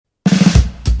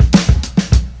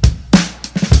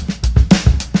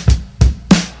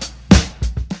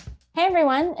Hey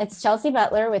everyone, it's Chelsea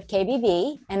Butler with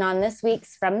KBB, and on this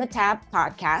week's From the Tap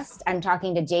podcast, I'm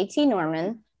talking to JT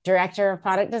Norman, Director of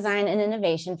Product Design and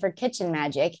Innovation for Kitchen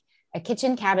Magic, a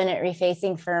kitchen cabinet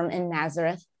refacing firm in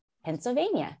Nazareth,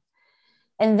 Pennsylvania.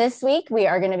 And this week, we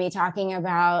are going to be talking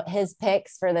about his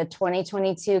picks for the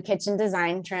 2022 kitchen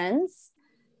design trends.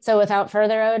 So without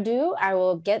further ado, I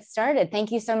will get started.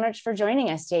 Thank you so much for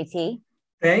joining us, JT.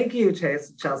 Thank you,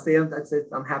 Chelsea.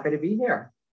 I'm happy to be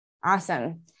here.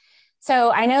 Awesome.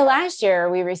 So I know last year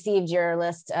we received your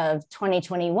list of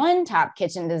 2021 top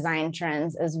kitchen design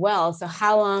trends as well. So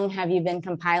how long have you been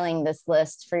compiling this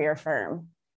list for your firm?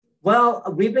 Well,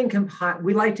 we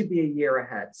like to be a year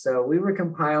ahead. So we were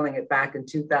compiling it back in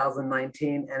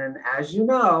 2019. And as you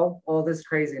know, all this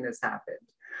craziness happened.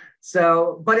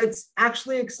 So, but it's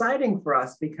actually exciting for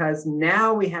us because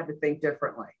now we had to think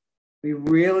differently. We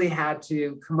really had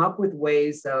to come up with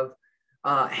ways of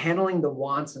handling the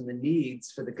wants and the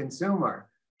needs for the consumer.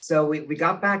 So we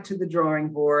got back to the drawing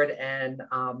board, and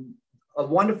a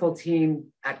wonderful team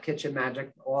at Kitchen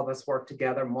Magic, all of us worked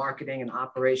together, marketing and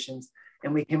operations,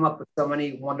 and we came up with so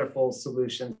many wonderful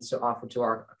solutions to offer to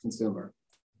our consumer.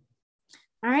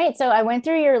 All right, so I went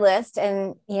through your list,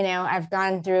 and I've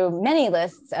gone through many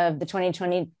lists of the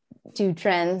 2022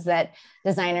 trends that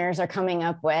designers are coming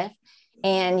up with.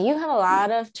 And you have a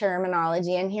lot of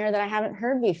terminology in here that I haven't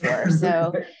heard before.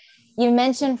 So you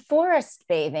mentioned forest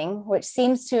bathing, which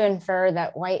seems to infer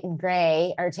that white and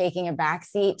gray are taking a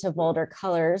backseat to bolder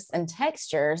colors and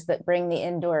textures that bring the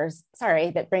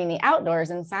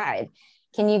outdoors inside.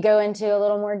 Can you go into a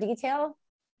little more detail?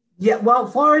 Yeah, well,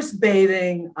 forest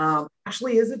bathing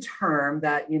actually is a term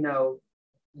that,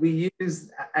 we use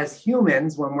as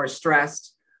humans when we're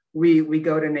stressed. We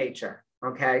go to nature.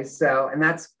 Okay, so, and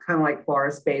that's kind of like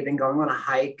forest bathing, going on a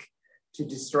hike to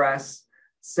distress.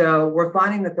 So we're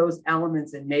finding that those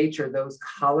elements in nature, those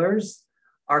colors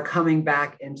are coming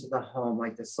back into the home,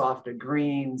 like the softer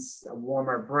greens,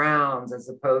 warmer browns, as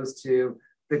opposed to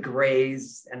the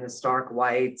grays and the stark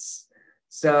whites.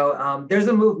 So there's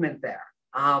a movement there.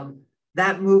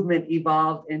 That movement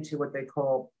evolved into what they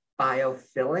call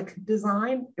biophilic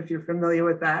design. If you're familiar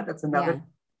with that, that's another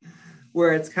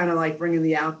where it's kind of like bringing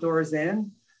the outdoors in.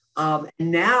 And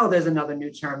now there's another new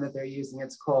term that they're using.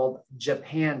 It's called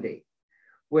Japandi,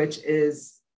 which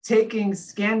is taking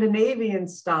Scandinavian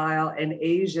style and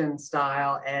Asian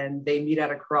style, and they meet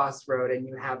at a crossroad, and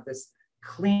you have this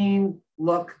clean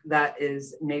look that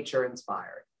is nature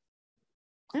inspired.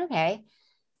 Okay.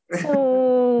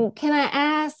 So can I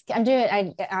ask, on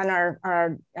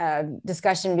our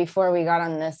discussion before we got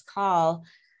on this call,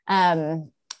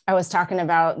 I was talking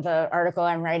about the article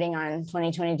I'm writing on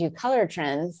 2022 color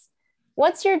trends.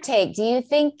 What's your take? Do you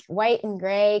think white and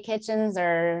gray kitchens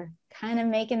are kind of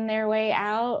making their way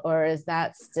out, or is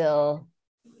that still?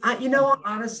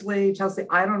 Honestly, Chelsea,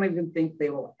 I don't even think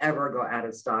they will ever go out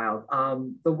of style.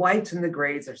 The whites and the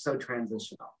grays are so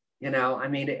transitional.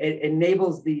 It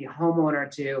enables the homeowner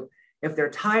to, if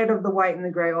they're tired of the white and the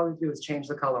gray, all they do is change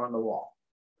the color on the wall,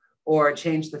 or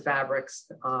change the fabrics,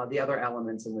 the other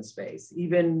elements in the space,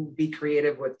 even be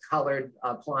creative with colored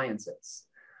appliances.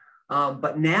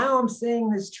 But now I'm seeing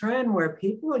this trend where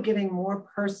people are getting more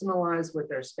personalized with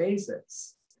their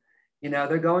spaces.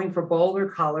 They're going for bolder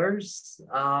colors.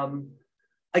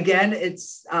 Again,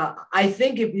 I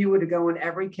think if you were to go in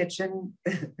every kitchen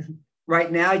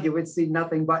right now, you would see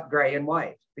nothing but gray and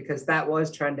white, because that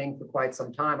was trending for quite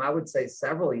some time. I would say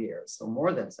several years, so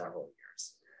more than several years.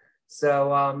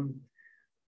 So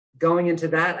going into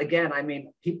that, again,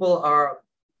 people are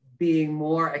being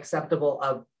more acceptable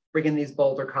of bringing these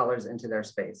bolder colors into their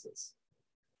spaces.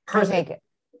 They're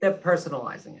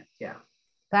personalizing it, yeah.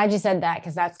 Glad you said that,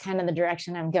 because that's kind of the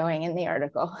direction I'm going in the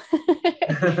article.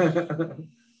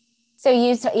 So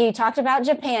you talked about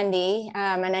Japandi,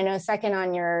 and I know second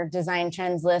on your design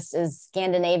trends list is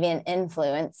Scandinavian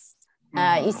influence.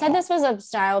 You said this was a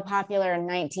style popular in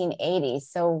 1980s.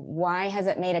 So why has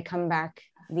it made a comeback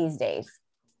these days?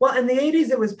 Well, in the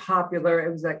 80s, it was popular. It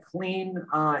was that clean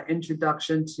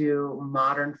introduction to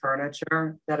modern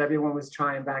furniture that everyone was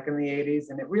trying back in the 80s.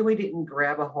 And it really didn't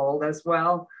grab a hold as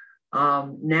well.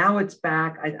 Now it's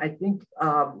back. I think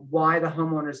why the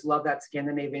homeowners love that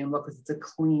Scandinavian look is it's a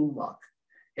clean look.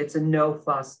 It's a no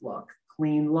fuss look.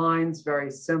 Clean lines,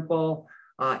 very simple,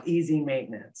 easy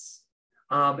maintenance.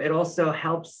 It also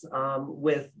helps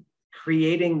with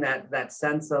creating that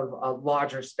sense of a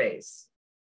larger space.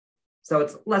 So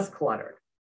it's less cluttered,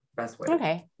 best way.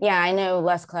 Okay. Yeah, I know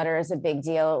less clutter is a big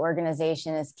deal.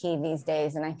 Organization is key these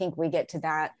days. And I think we get to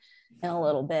that in a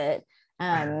little bit.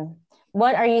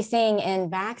 What are you seeing in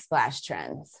backsplash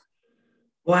trends?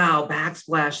 Wow,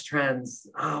 backsplash trends.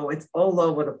 Oh, it's all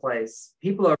over the place.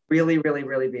 People are really, really,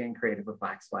 really being creative with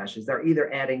backsplashes. They're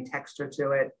either adding texture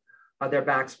to it, their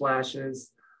backsplashes,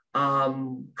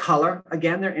 color,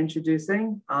 again, they're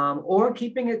introducing, or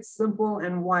keeping it simple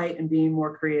and white and being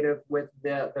more creative with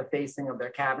the facing of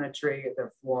their cabinetry,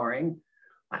 their flooring,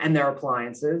 and their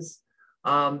appliances.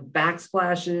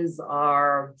 Backsplashes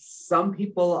are, some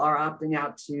people are opting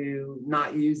out to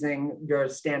not using your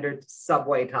standard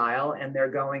subway tile, and they're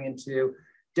going into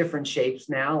different shapes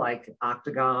now, like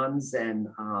octagons and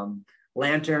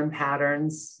lantern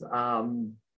patterns.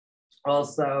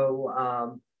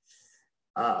 Also,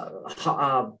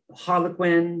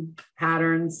 harlequin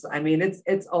patterns. I mean,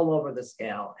 it's all over the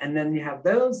scale. And then you have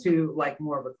those who like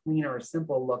more of a cleaner or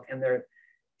simple look, and they're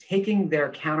taking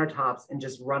their countertops and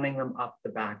just running them up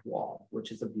the back wall,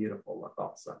 which is a beautiful look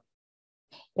also.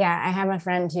 Yeah, I have a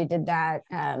friend who did that,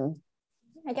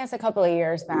 I guess a couple of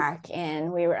years back,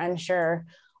 and we were unsure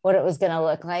what it was going to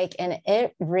look like. And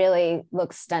it really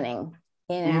looks stunning.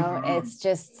 You know, it's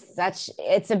just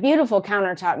it's a beautiful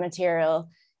countertop material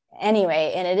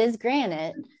anyway, and it is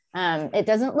granite. It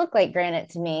doesn't look like granite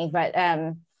to me, but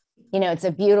you know, it's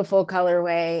a beautiful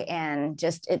colorway, and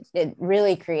just it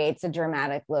really creates a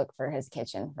dramatic look for his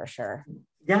kitchen for sure.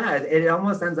 Yeah, it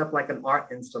almost ends up like an art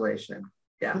installation.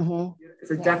 Yeah,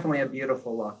 it's definitely a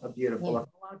beautiful look, a beautiful look.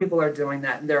 A lot of people are doing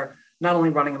that, and they're not only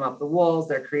running them up the walls,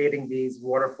 they're creating these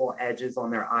waterfall edges on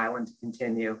their island to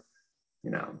continue, you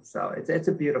know, so it's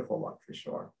a beautiful look for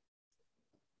sure.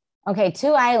 Okay,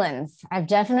 two islands. I've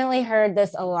definitely heard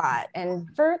this a lot and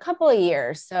for a couple of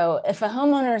years. So if a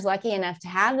homeowner is lucky enough to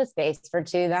have the space for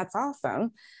two, that's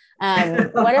awesome.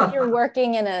 What if you're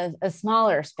working in a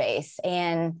smaller space,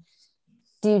 and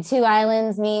do two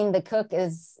islands mean the cook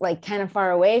is like kind of far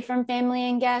away from family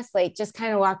and guests? Like, just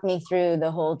kind of walk me through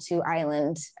the whole two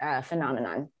island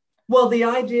phenomenon. Well, the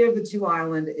idea of the two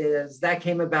island is that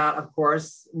came about, of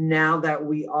course, now that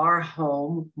we are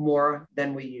home more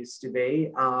than we used to be,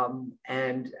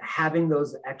 and having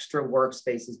those extra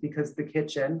workspaces, because the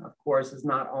kitchen, of course, is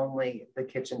not only the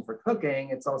kitchen for cooking,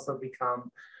 it's also become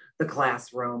the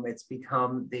classroom, it's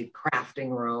become the crafting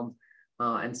room,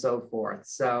 and so forth.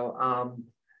 So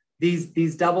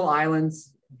these double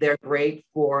islands, they're great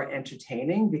for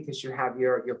entertaining because you have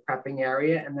your prepping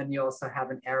area, and then you also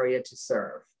have an area to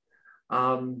serve.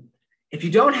 If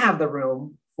you don't have the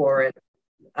room for it,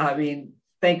 I mean,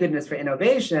 thank goodness for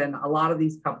innovation. A lot of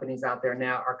these companies out there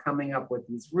now are coming up with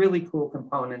these really cool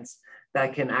components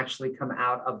that can actually come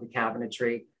out of the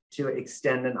cabinetry to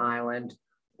extend an island,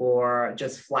 or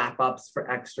just flap ups for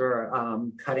extra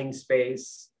cutting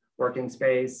space, working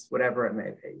space, whatever it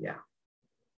may be. Yeah.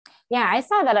 Yeah, I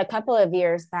saw that a couple of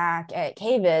years back at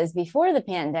KVIZ before the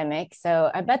pandemic.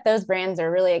 So I bet those brands are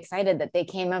really excited that they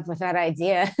came up with that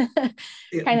idea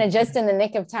kind of just in the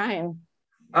nick of time.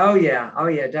 Oh yeah,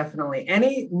 definitely.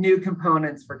 Any new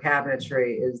components for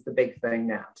cabinetry is the big thing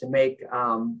now to make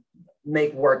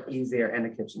work easier in a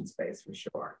kitchen space for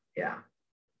sure. Yeah.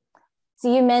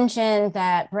 So you mentioned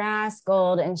that brass,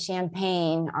 gold, and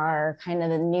champagne are kind of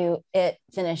the new it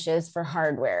finishes for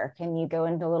hardware. Can you go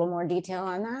into a little more detail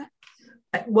on that?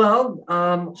 Well,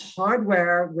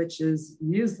 hardware, which is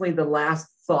usually the last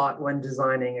thought when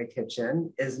designing a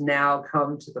kitchen, is now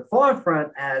come to the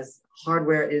forefront as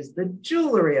hardware is the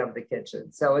jewelry of the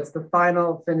kitchen. So it's the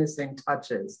final finishing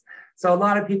touches. So a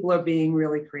lot of people are being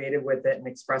really creative with it and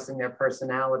expressing their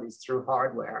personalities through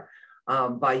hardware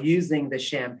by using the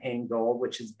champagne gold,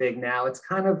 which is big now. It's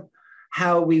kind of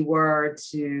how we were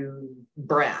to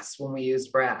brass when we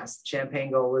used brass.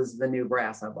 Champagne gold is the new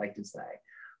brass, I'd like to say.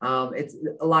 It's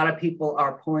a lot of people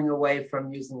are pulling away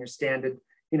from using your standard,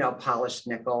 you know, polished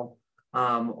nickel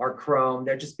or chrome.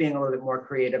 They're just being a little bit more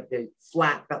creative. The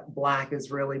flat black is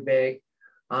really big.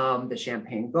 The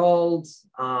champagne gold,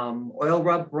 oil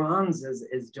rub bronze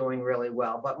is doing really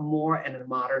well, but more in a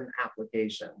modern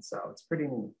application. So it's pretty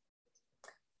neat.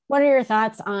 What are your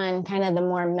thoughts on kind of the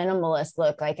more minimalist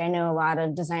look? Like, I know a lot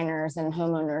of designers and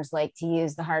homeowners like to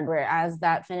use the hardware as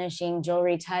that finishing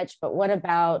jewelry touch, but what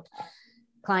about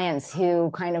clients who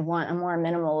kind of want a more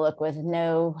minimal look with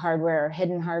no hardware or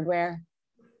hidden hardware?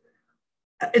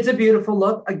 It's a beautiful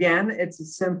look. Again, it's a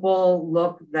simple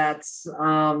look that's,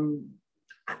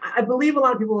 I believe a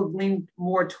lot of people have leaned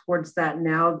more towards that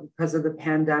now because of the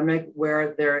pandemic,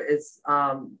 where there is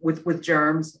with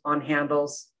germs on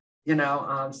handles, you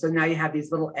know, so now you have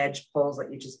these little edge pulls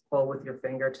that you just pull with your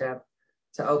fingertip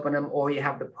to open them, or you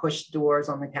have the push doors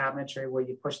on the cabinetry where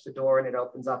you push the door and it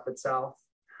opens up itself.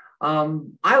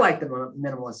 I like the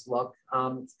minimalist look.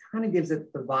 It kind of gives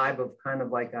it the vibe of kind of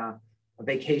like a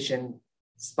vacation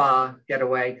spa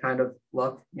getaway kind of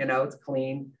look. It's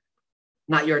clean,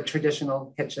 not your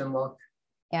traditional kitchen look.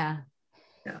 Yeah.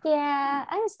 Yeah,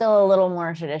 I'm still a little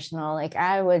more traditional. Like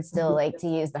I would still like to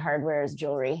use the hardware as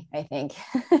jewelry, I think.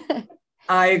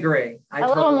 I agree. A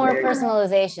little more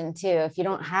personalization too. If you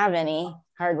don't have any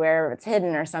hardware, or it's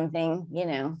hidden or something,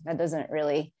 that doesn't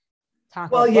really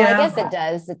talk. Well, I guess it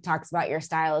does. It talks about your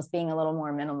style as being a little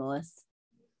more minimalist.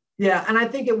 Yeah, and I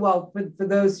think for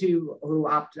those who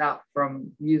opt out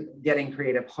from getting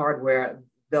creative hardware,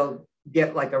 they'll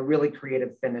get like a really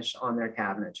creative finish on their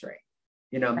cabinetry.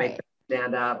 Make them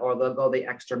stand out, or they'll go the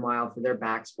extra mile for their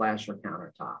backsplash or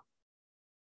countertop.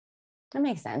 That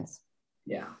makes sense.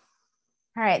 Yeah.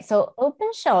 All right. So open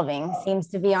shelving seems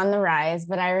to be on the rise,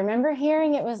 but I remember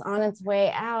hearing it was on its way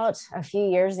out a few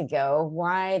years ago.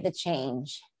 Why the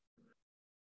change?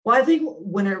 Well, I think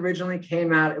when it originally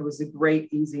came out, it was a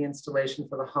great, easy installation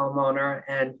for the homeowner,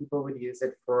 and people would use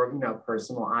it for,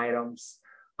 personal items.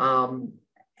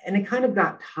 And it kind of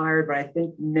got tired, but I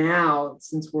think now,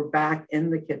 since we're back in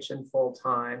the kitchen full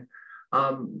time,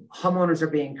 homeowners are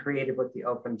being creative with the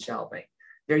open shelving.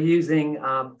 They're using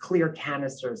clear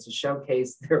canisters to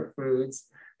showcase their foods,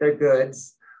 their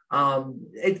goods.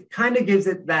 It kind of gives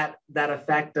it that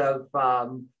effect of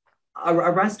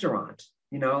a restaurant,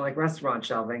 like restaurant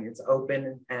shelving. It's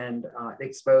open and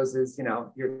exposes,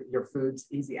 your food's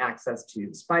easy access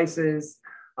to spices.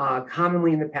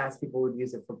 Commonly in the past, people would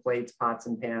use it for plates, pots,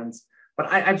 and pans, but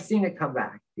I've seen it come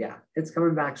back. Yeah, it's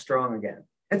coming back strong again.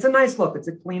 It's a nice look. It's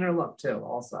a cleaner look too,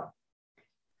 also.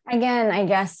 Again, I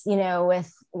guess,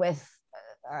 with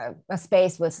a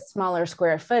space with smaller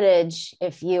square footage,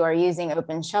 if you are using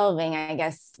open shelving, I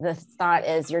guess the thought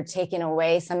is you're taking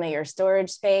away some of your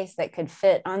storage space that could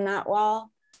fit on that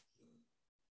wall.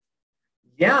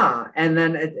 Yeah, and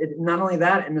then it not only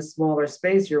that, in the smaller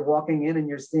space, you're walking in and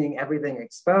you're seeing everything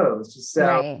exposed.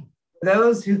 So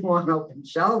those who want open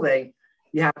shelving,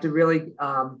 you have to really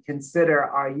consider,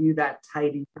 are you that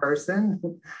tidy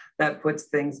person that puts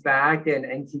things back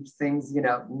and keeps things,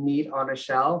 neat on a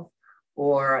shelf?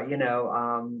 Or,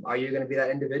 are you going to be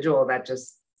that individual that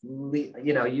just,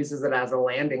 uses it as a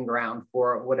landing ground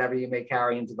for whatever you may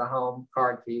carry into the home,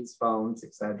 car keys, phones,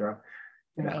 etc.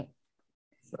 Right.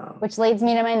 So. Which leads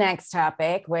me to my next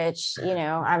topic, which,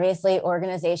 obviously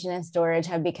organization and storage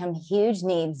have become huge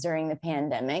needs during the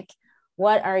pandemic.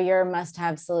 What are your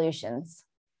must-have solutions?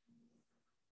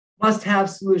 Must-have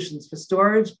solutions for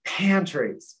storage: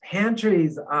 pantries.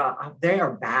 Pantries, they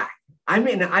are back. I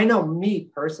mean, I know me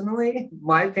personally,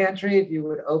 my pantry, if you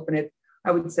would open it,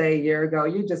 I would say a year ago,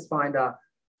 you just find a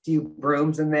few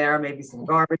brooms in there, maybe some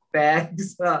garbage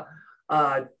bags,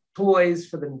 toys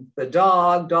for the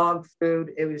dog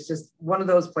food. It was just one of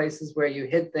those places where you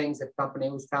hid things if company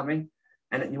was coming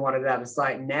and you wanted it out of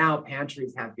sight. Now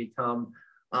pantries have become,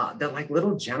 they're like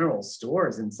little general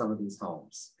stores in some of these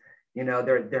homes.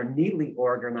 They're neatly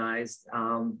organized.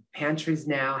 Pantries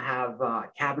now have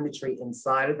cabinetry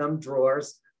inside of them,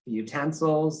 drawers for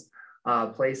utensils,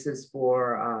 places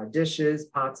for dishes,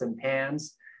 pots and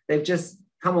pans. They've just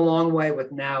come a long way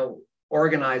with now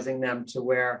organizing them to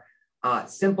where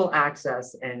simple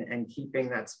access and keeping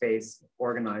that space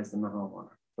organized for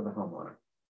the homeowner.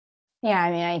 Yeah,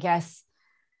 I mean, I guess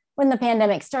when the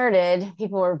pandemic started,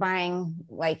 people were buying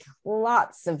like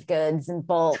lots of goods in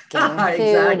bulk and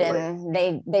food, exactly. And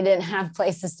they didn't have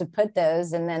places to put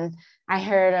those. And then I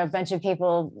heard a bunch of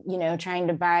people, trying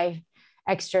to buy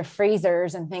extra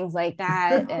freezers and things like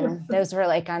that. And those were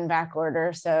like on back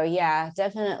order. So yeah,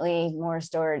 definitely more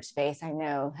storage space, I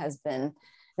know, has been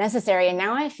necessary. And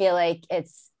now I feel like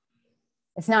it's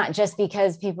not just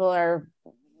because people are,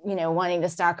 wanting to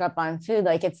stock up on food.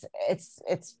 Like it's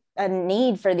a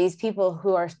need for these people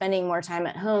who are spending more time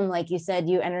at home. Like you said,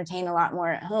 you entertain a lot more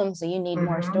at home, so you need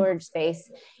more storage space.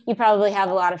 You probably have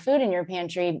a lot of food in your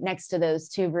pantry next to those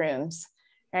two rooms,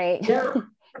 right? Yeah.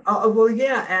 Well,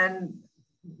 yeah. And,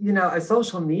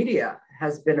 social media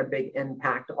has been a big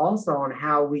impact also on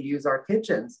how we use our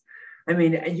kitchens. I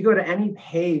mean, you go to any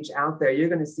page out there, you're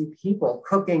going to see people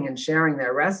cooking and sharing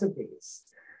their recipes.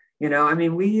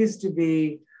 We used to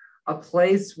be a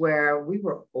place where we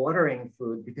were ordering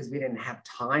food because we didn't have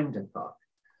time to cook.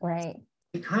 Right.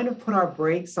 We kind of put our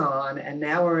brakes on, and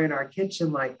now we're in our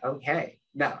kitchen like, okay,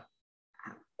 now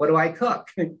what do I cook?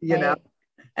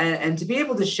 And to be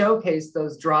able to showcase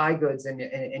those dry goods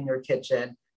in your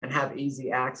kitchen and have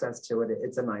easy access to it,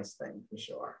 it's a nice thing for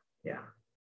sure. Yeah.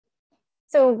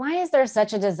 So why is there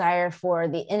such a desire for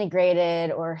the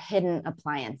integrated or hidden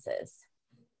appliances?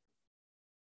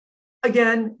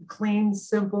 Again, clean,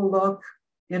 simple look.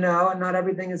 and not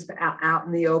everything is out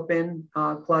in the open,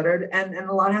 cluttered. And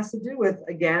a lot has to do with,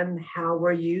 again, how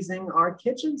we're using our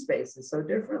kitchen spaces so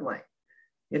differently.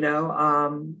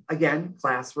 Again,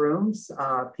 classrooms,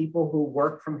 people who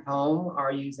work from home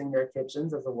are using their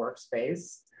kitchens as a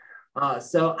workspace.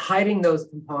 So hiding those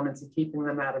components and keeping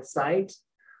them out of sight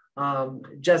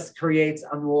just creates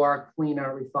a more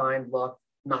cleaner, refined look,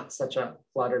 not such a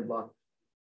cluttered look.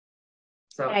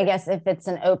 So I guess if it's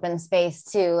an open space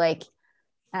too, like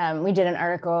we did an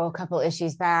article a couple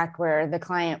issues back where the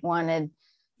client wanted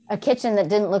a kitchen that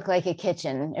didn't look like a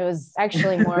kitchen. It was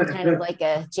actually more kind of like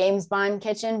a James Bond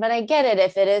kitchen, but I get it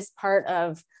if it is part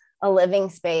of a living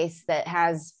space that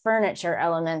has furniture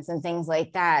elements and things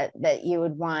like that, that you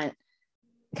would want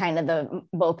kind of the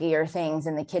bulkier things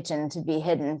in the kitchen to be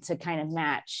hidden to kind of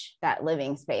match that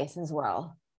living space as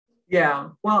well. Yeah.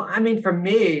 Well, I mean, for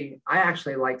me, I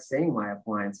actually like seeing my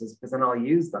appliances because then I'll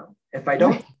use them. If I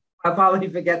don't, I'll probably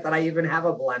forget that I even have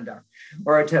a blender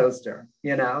or a toaster,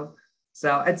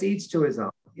 So it's each to his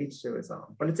own,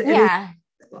 But it's yeah.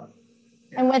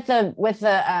 And with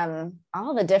the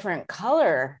all the different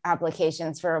color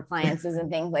applications for appliances and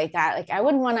things like that, like I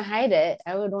wouldn't want to hide it.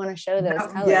 I would want to show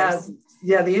those colors.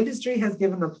 Yeah. The industry has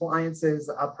given appliances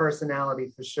a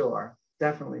personality for sure.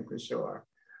 Definitely for sure.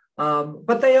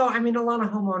 But they are, I mean, a lot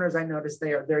of homeowners, I noticed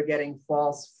they're getting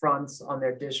false fronts on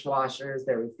their dishwashers,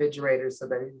 their refrigerators, so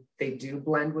that they do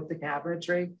blend with the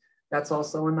cabinetry. That's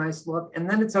also a nice look. And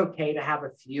then it's okay to have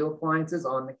a few appliances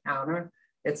on the counter.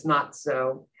 It's not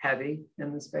so heavy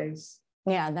in the space.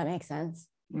 Yeah, that makes sense.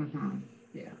 Mm-hmm.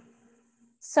 Yeah.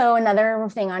 So another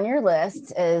thing on your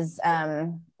list is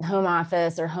home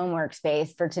office or home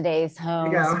workspace for today's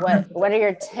homes. What are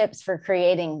your tips for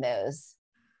creating those?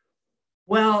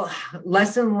 Well,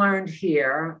 lesson learned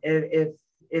here.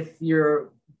 If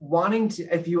you're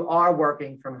if you are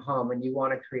working from home and you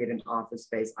want to create an office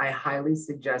space, I highly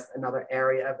suggest another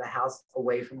area of the house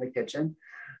away from the kitchen.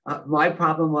 My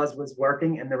problem was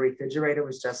working and the refrigerator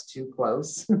was just too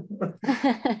close.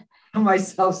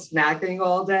 Myself snacking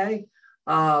all day.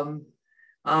 And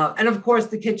of course,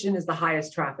 the kitchen is the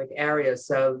highest traffic area.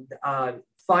 So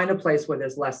find a place where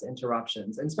there's less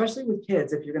interruptions, and especially with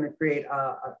kids, if you're going to create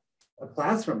a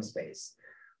classroom space.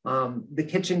 The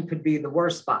kitchen could be the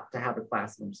worst spot to have a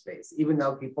classroom space, even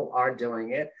though people are doing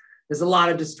it. There's a lot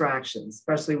of distractions,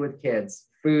 especially with kids,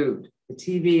 food, the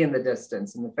TV in the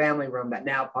distance, and the family room that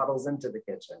now puddles into the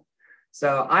kitchen.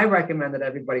 So I recommend that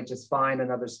everybody just find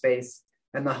another space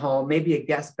in the home, maybe a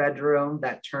guest bedroom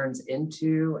that turns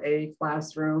into a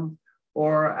classroom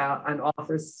or an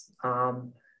office,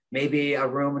 maybe a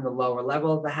room in the lower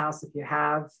level of the house if you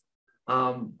have.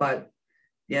 But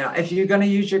if you're going to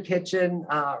use your kitchen,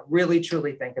 really,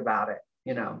 truly think about it,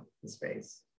 the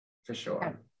space for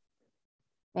sure.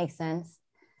 Makes sense.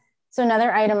 So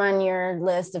another item on your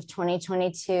list of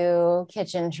 2022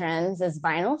 kitchen trends is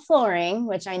vinyl flooring,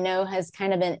 which I know has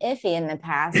kind of been iffy in the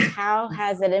past. How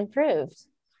has it improved?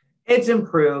 It's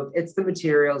improved. It's the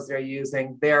materials they're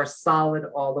using. They're solid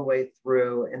all the way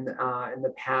through. In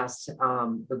the past,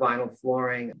 the vinyl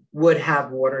flooring would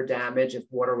have water damage if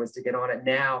water was to get on it.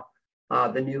 Now,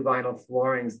 the new vinyl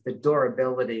floorings, the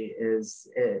durability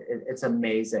it's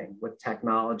amazing with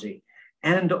technology.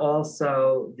 And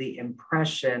also the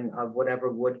impression of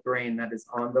whatever wood grain that is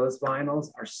on those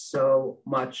vinyls are so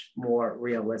much more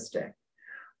realistic.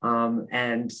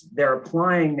 And they're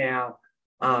applying now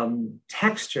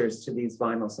textures to these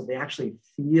vinyls so they actually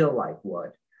feel like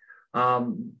wood.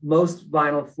 Most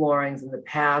vinyl floorings in the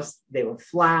past, they were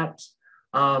flat.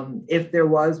 If there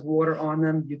was water on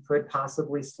them, you could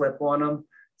possibly slip on them.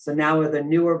 So now with the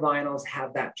newer vinyls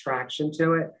have that traction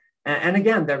to it. And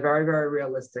again, they're very, very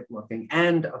realistic looking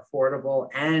and affordable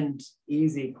and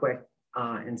easy, quick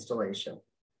installation.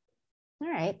 All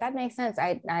right, that makes sense.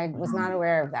 I was not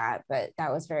aware of that, but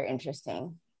that was very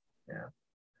interesting.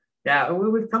 Yeah,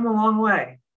 we've come a long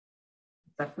way.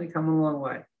 Definitely come a long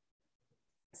way.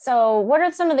 So what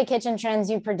are some of the kitchen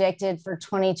trends you predicted for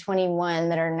 2021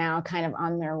 that are now kind of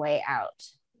on their way out?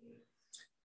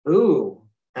 Ooh,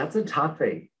 that's a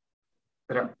toughie.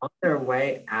 That are on their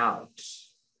way out.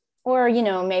 Or,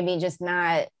 maybe just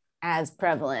not as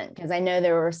prevalent, because I know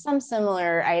there were some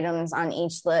similar items on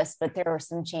each list, but there were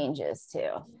some changes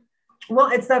too. Well,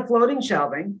 it's that floating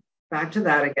shelving. Back to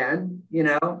that again,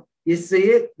 you see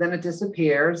it, then it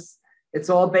disappears. It's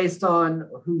all based on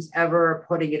who's ever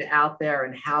putting it out there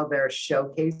and how they're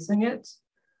showcasing it.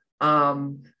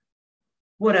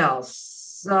 What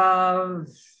else? I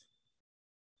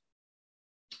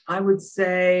would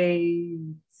say,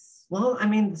 well, I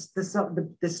mean,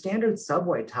 the standard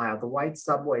subway tile, the white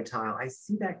subway tile, I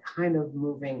see that kind of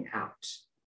moving out.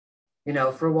 You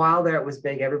know, for a while there, it was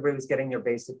big. Everybody was getting their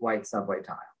basic white subway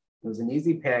tile. It was an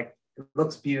easy pick. It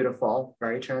looks beautiful,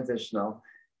 very transitional.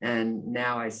 And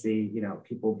now I see, you know,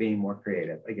 people being more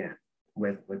creative again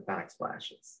with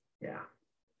backsplashes. Yeah.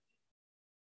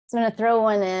 So I'm going to throw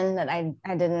one in that I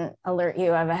didn't alert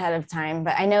you of ahead of time,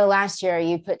 but I know last year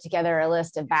you put together a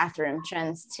list of bathroom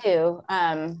trends too.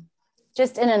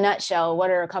 Just in a nutshell,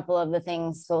 what are a couple of the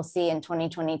things we'll see in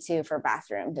 2022 for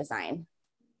bathroom design?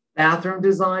 Bathroom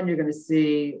design, you're going to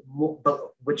see,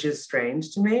 which is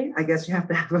strange to me. I guess you have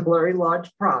to have a very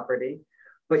large property,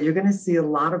 but you're going to see a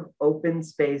lot of open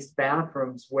space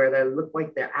bathrooms where they look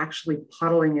like they're actually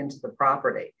puddling into the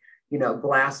property. You know,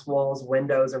 glass walls,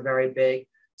 windows are very big.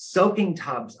 Soaking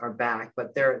tubs are back,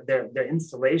 but their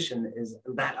installation is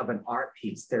that of an art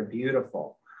piece. They're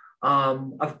beautiful.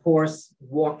 Of course,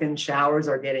 walk-in showers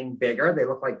are getting bigger. They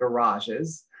look like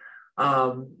garages.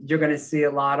 You're going to see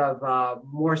a lot of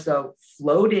more so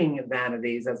floating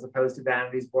vanities as opposed to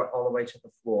vanities brought all the way to the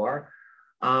floor.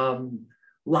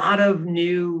 Lot of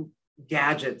new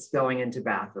gadgets going into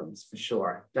bathrooms for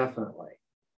sure, definitely.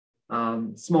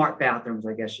 Smart bathrooms,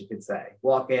 I guess you could say.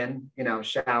 Walk in, you know,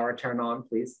 shower, turn on,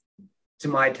 please, to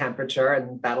my temperature,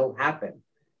 and that'll happen.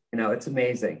 You know, it's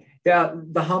amazing. The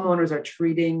homeowners are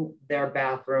treating their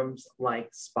bathrooms like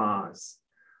spas,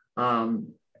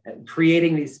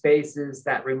 creating these spaces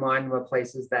that remind them of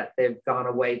places that they've gone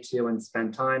away to and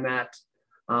spent time at.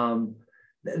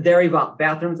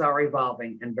 Bathrooms are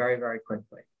evolving and very, very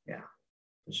quickly. Yeah,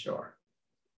 for sure.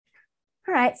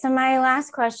 All right. So my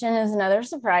last question is another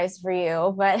surprise for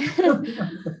you, but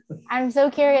I'm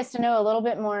so curious to know a little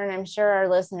bit more, and I'm sure our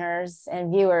listeners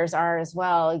and viewers are as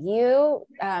well. You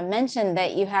mentioned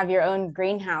that you have your own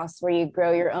greenhouse where you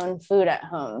grow your own food at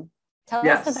home. Tell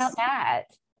us about that.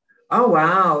 Oh,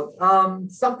 wow.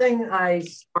 Something I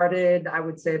started, I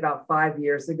would say about 5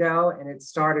 years ago, and it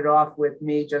started off with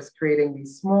me just creating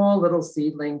these small little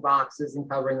seedling boxes and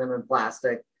covering them in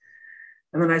plastic.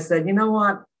 And then I said, you know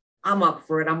what? I'm up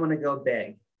for it. I'm going to go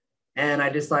big. And I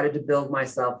decided to build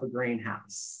myself a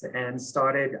greenhouse and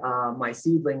started my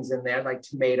seedlings in there, like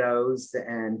tomatoes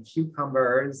and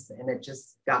cucumbers. And it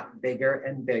just got bigger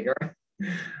and bigger.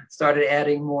 Started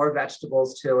adding more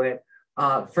vegetables to it.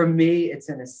 For me, it's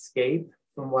an escape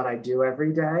from what I do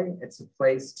every day. It's a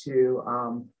place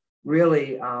to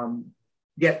really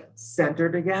get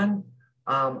centered again.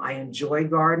 I enjoy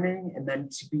gardening, and then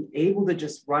to be able to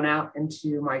just run out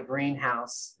into my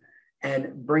greenhouse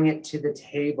and bring it to the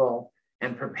table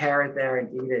and prepare it there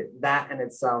and eat it, that in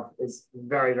itself is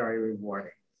very, very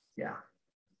rewarding. Yeah,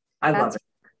 I love it.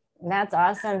 That's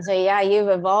awesome. So yeah, you've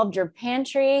evolved your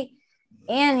pantry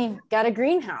and you've got a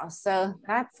greenhouse. So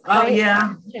that's great. Oh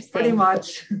yeah, pretty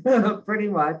much. Pretty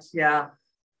much. Yeah.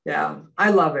 Yeah. I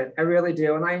love it. I really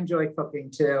do. And I enjoy cooking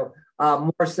too.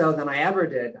 More so than I ever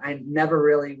did. I never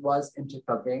really was into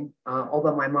cooking.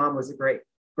 Although my mom was a great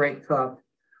cook.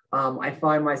 I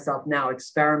find myself now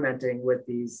experimenting with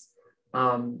these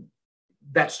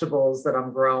vegetables that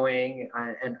I'm growing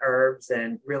and herbs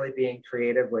and really being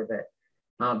creative with it.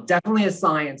 Definitely a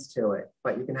science to it,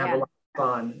 but you can have a lot of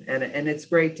fun. And it's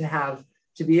great to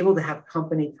be able to have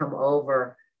company come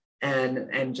over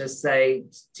and just say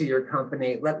to your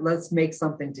company, let's make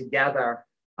something together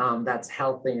that's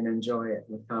healthy and enjoy it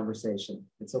with conversation.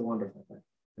 It's a wonderful thing.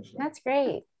 For sure. That's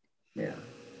great. Yeah.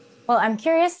 Well, I'm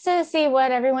curious to see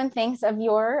what everyone thinks of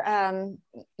your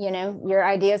your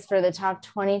ideas for the top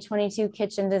 2022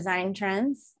 kitchen design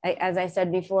trends. As I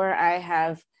said before,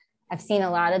 I've seen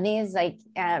a lot of these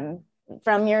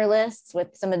from your lists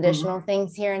with some additional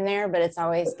things here and there, but it's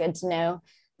always good to know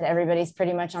that everybody's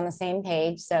pretty much on the same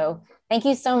page. So thank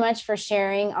you so much for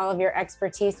sharing all of your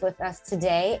expertise with us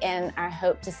today. And I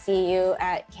hope to see you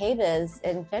at KBIS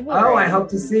in February. Oh, I hope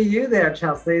to see you there,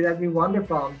 Chelsea. That'd be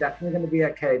wonderful. I'm definitely going to be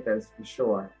at KBIS for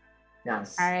sure.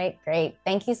 Yes. All right, great.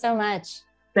 Thank you so much.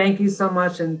 Thank you so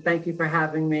much. And thank you for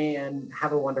having me, and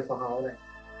have a wonderful holiday.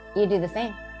 You do the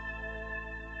same.